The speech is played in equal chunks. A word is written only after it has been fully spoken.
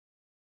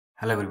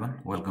Hello everyone,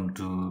 welcome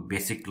to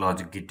Basic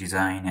Logic Gate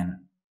Design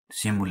and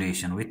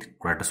Simulation with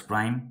Quartus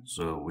Prime.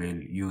 So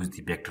we'll use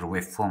the vector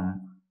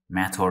waveform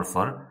method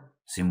for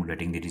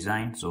simulating the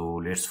design. So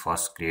let's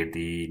first create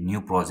the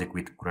new project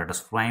with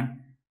Quartus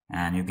Prime,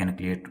 and you can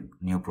create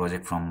new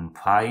project from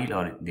file,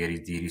 or there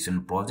is the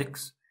recent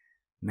projects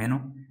menu.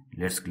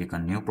 Let's click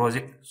on new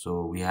project.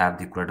 So we have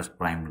the Quartus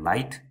Prime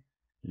Lite.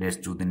 Let's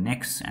do the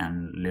next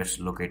and let's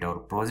locate our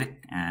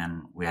project,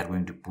 and we are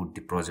going to put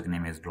the project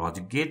name as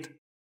Logic Gate.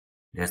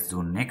 Let's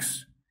do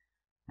next,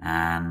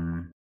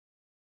 and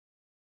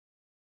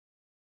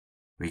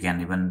we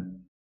can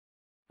even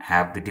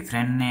have the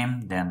different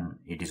name, then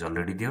it is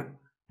already there,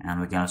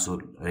 and we can also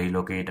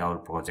relocate our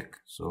project,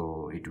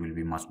 so it will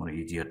be much more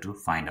easier to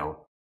find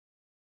out.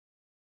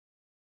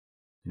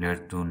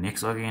 Let's do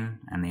next again,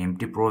 an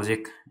empty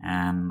project,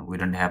 and we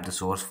don't have the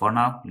source for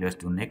now. Let's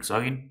do next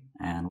again,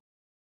 and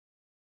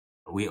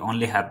we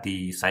only have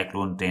the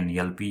Cyclone 10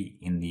 LP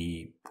in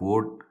the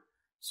board.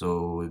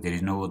 So there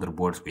is no other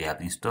boards we have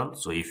installed.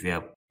 So if you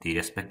have the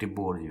respective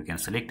board, you can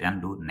select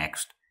and do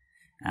next.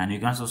 And you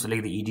can also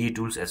select the EDA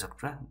tools,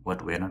 etc.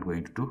 But we are not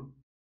going to do.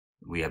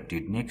 We have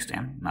did next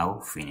and now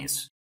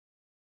finish.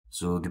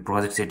 So the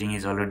project setting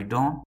is already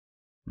done.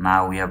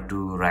 Now we have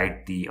to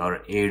write the or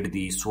add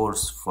the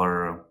source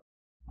for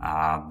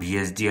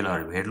VHDL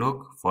or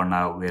Verilog. For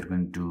now we are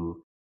going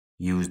to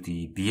use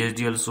the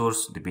VHDL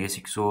source, the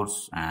basic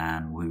source,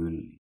 and we will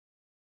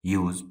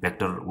use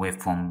vector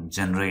waveform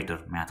generator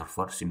method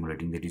for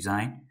simulating the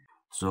design.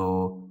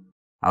 So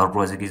our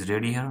project is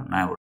ready here.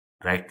 Now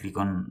right click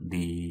on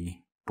the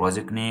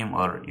project name,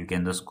 or you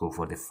can just go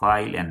for the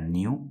file and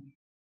new.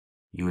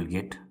 You will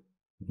get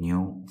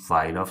new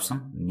file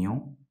option,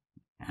 new,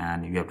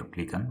 and you have to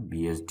click on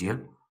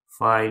VHDL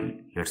file.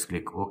 Let's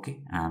click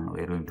OK, and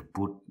we are going to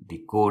put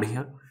the code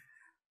here,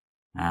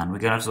 and we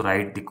can also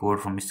write the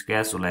code from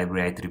scratch. So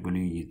library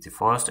IEEE is the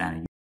first,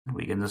 and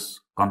we can just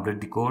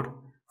complete the code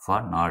for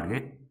NOT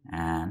gate.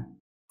 And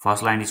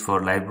first line is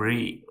for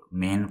library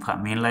main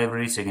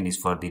library, second is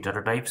for the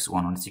data types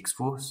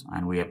 1164,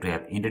 and we have to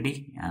have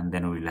entity, and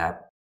then we will have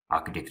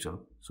architecture.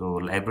 So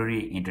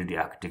library entity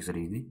architecture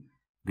is the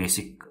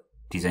basic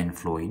design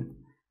flow in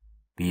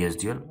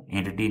VHDL.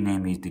 Entity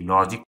name is the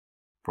logic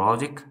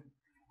project,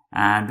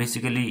 and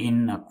basically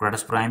in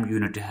Quartus Prime you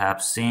need to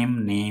have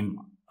same name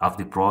of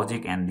the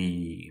project and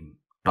the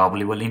top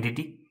level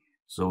entity.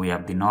 So we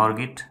have the NOR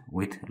gate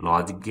with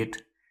logic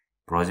gate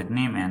project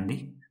name, and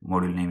the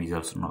module name is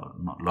also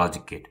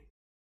logic gate.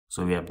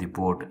 So we have the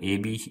port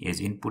AB as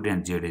input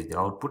and Z as the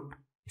output,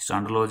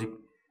 standard logic,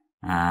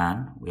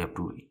 and we have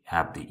to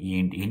have the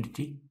END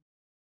entity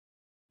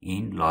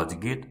in logic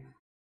gate,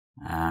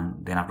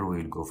 and then after we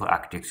will go for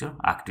architecture.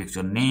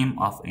 Architecture name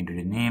of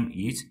entity name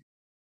is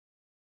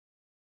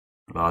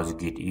logic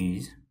gate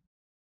is,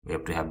 we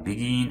have to have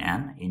begin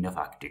and end of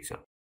architecture.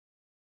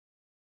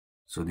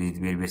 So this is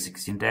very basic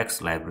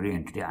syntax, library,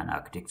 entity, and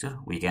architecture.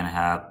 We can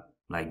have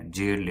like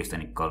Z less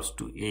than equals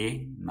to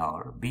A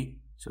nor B.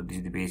 So this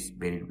is the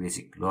very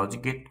basic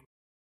logic gate,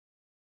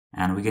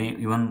 and we can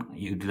even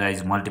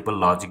utilize multiple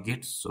logic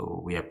gates.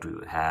 So we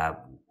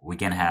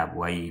can have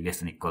Y less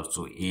than equals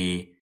to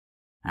A,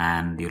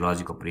 and the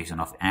logic operation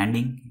of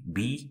ANDing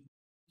B.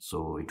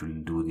 So it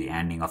will do the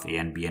ANDing of A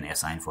and B and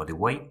assign for the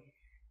Y,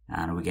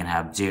 and we can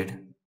have Z.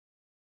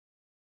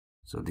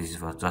 So this is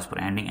for just for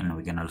ANDing, and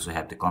we can also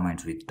have the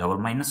comments with double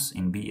minus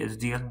in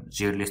VHDL.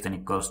 Z less than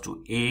equals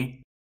to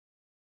A.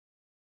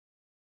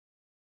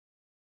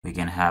 We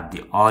can have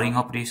the ORing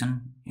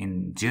operation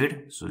in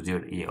Z, so Z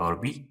A or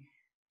B.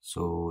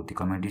 So the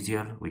comment is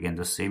here. We can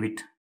just save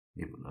it.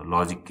 The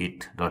logic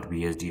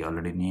gate.vhd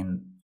already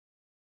named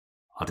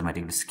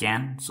automatically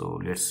scan. So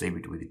let's save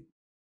it with the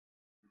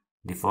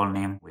default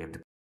name. We have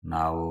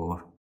now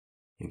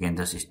you can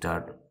just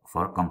start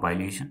for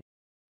compilation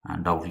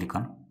and double click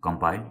on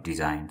compile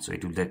design. So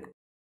it will take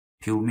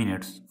few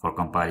minutes for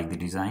compiling the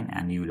design,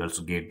 and you will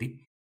also get the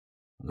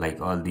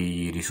all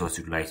the resource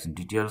utilization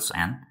details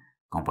and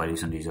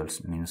compilation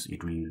results. Means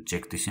it will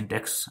check the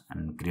syntax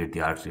and create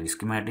the arbitrary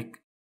schematic,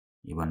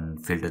 even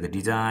filter the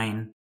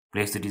design,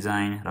 place the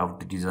design,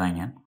 route the design,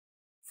 and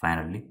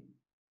finally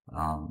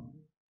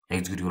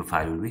executable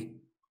file will be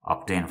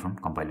obtained from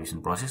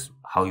compilation process.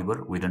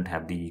 However, we don't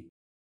have the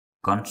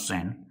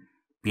constraint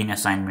pin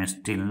assignments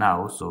till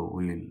now, so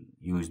we will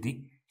use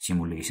the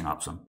simulation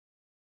option.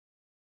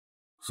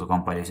 So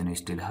compilation is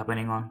still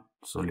happening on,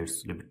 so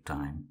let's give it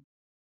time.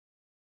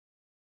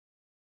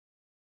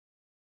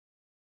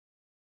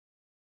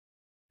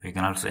 We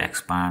can also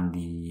expand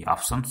the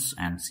options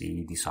and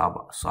see the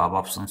sub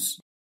options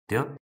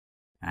there,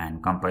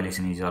 and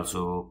compilation is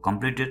also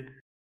completed.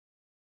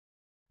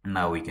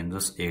 Now we can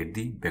just add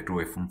the vector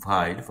waveform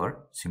file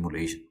for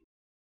simulation.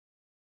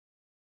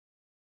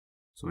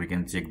 So we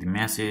can check the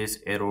messages,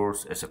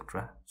 errors,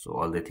 etc. So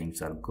all the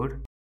things are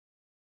good,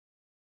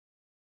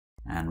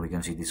 and we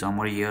can see the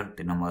summary here,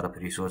 the number of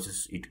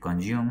resources it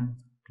consumes,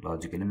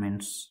 logic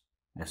elements,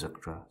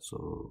 etc.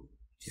 So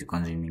it is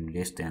consuming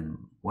less than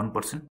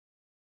 1%.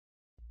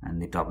 And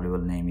the top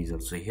level name is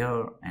also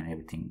here, and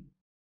everything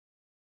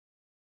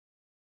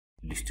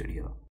listed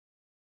here,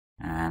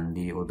 and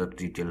the other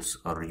details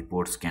or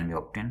reports can be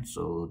obtained.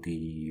 So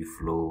the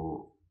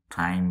flow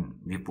time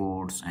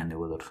reports and the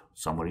other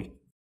summary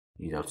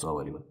is also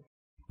available.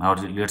 Now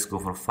let's go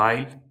for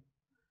file,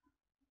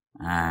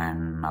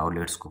 and now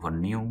let's go for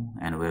new,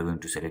 and we're going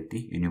to select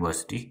the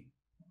university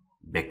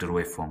vector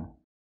waveform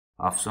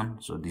option.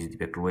 So this is the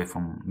vector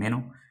waveform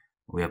menu.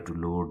 We have to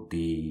load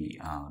the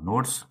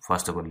nodes.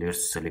 First of all,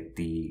 let's select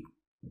the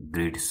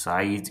grid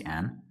size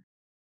and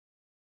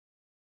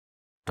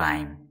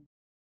time.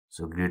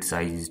 So grid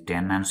size is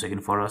 10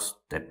 nanosecond for us.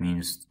 That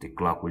means the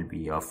clock will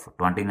be of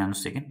 20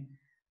 nanosecond,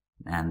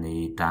 and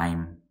the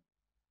time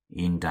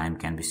in time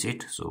can be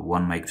set. So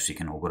 1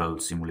 microsecond overall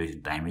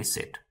simulation time is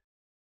set.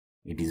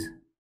 It is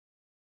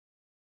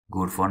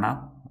good for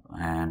now,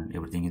 and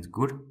everything is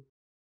good.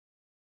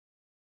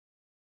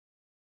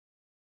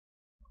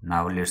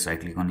 Now let's right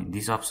click on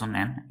this option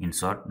and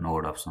insert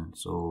node option.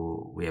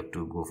 So we have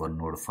to go for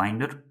node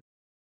finder,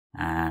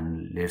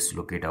 and let's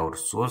locate our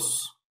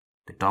source,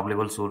 the top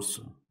level source,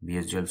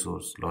 VHDL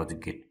source,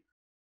 logic gate.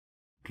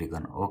 Click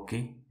on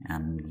OK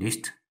and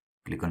list.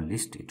 Click on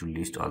list. It will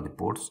list all the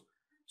ports.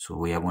 So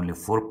we have only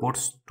 4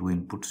 ports, 2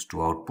 inputs, 2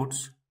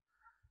 outputs.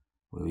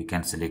 We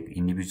can select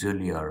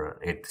individually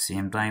or at the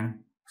same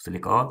time.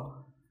 Select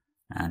all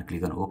and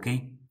click on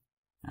OK,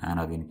 and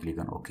again click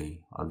on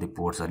OK. All the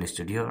ports are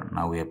listed here.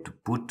 Now we have to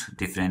put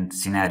different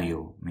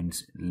scenario,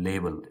 means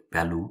label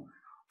value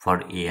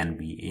for A and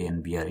B. A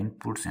and B are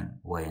inputs and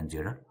Y and Z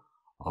are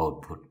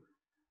output.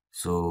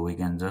 So we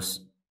can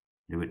just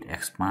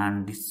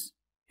expand this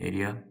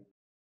area,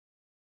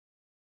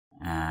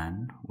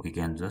 and we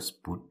can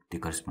just put the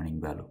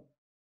corresponding value.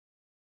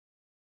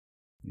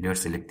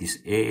 Let's select this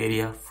A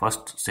area,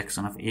 first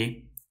section of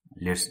A.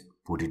 Let's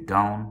put it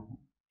down.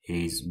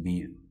 A is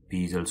B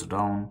is also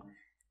down.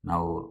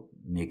 Now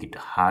make it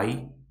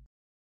high.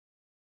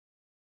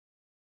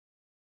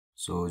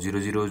 So 0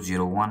 0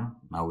 0 1.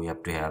 Now we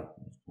have to have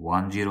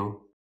 1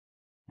 0,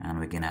 and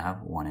we can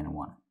have 1 and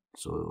 1.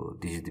 So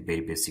this is the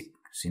very basic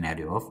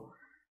scenario of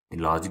the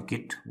logic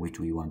gate which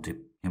we want to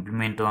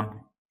implement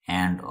on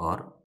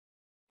AND+OR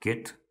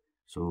gate.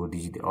 So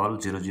this is the all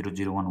 0 0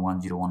 0 1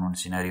 1 0 1 1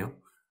 scenario.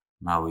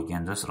 Now we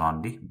can just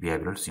run the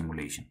behavioral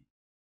simulation.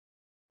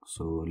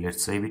 So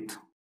let's save it.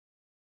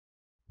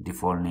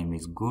 Default name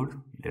is good.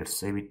 Let's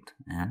save it,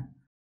 and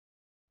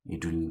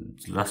it will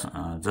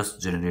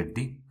just generate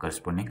the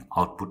corresponding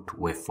output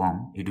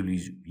waveform. It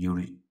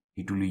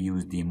will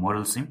use the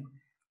model sim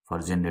for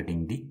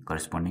generating the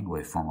corresponding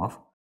waveform of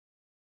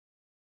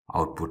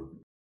output.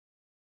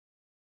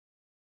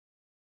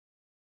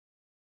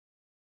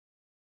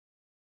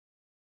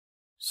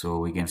 So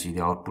we can see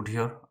the output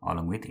here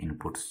along with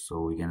inputs.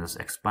 So we can just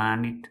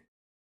expand it.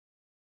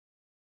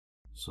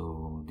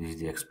 So this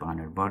is the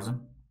expanded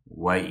version.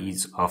 Y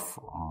is of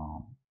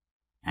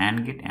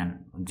AND gate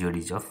and Z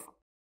is of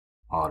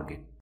OR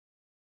gate.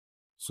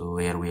 So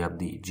here we have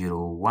the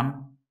 0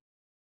 1.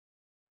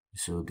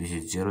 So this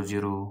is 0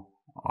 0.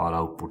 All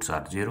outputs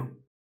are 0,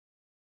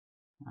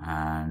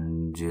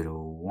 and 0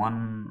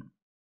 1.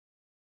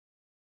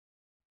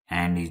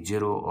 AND is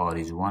 0, OR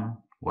is 1,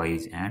 Y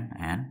is AND,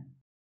 and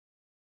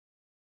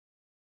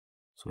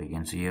so you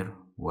can see here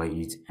Y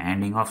is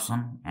ANDing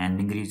option,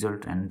 ANDing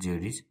result, and Z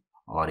is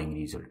ORing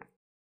result.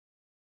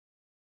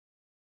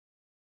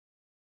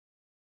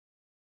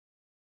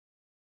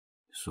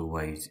 So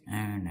Y is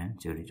AND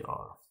and Z is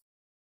OR.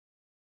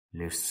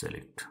 Let's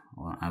select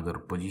another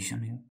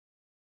position here.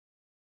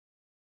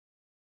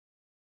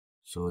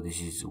 So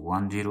this is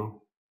 1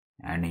 0,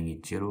 ANDing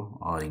is 0,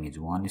 ORing is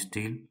 1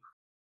 still,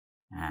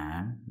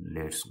 and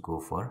let's go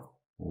for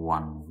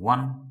 1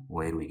 1,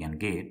 where we can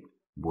get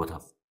both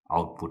of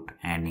output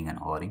ANDing and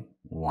ORing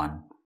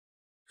 1.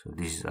 So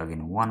this is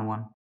again 1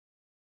 1,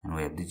 and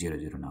we have the 0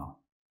 0 now.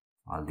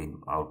 All the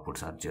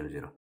outputs are 0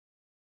 0.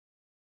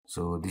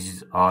 So this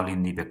is all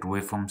in the vector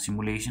waveform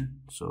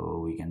simulation.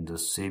 So we can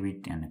just save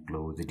it and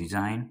close the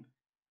design,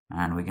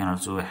 and we can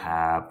also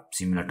have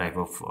similar type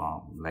of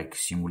like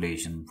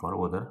simulation for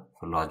other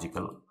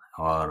logical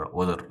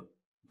or other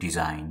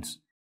designs.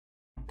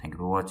 Thank you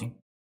for watching.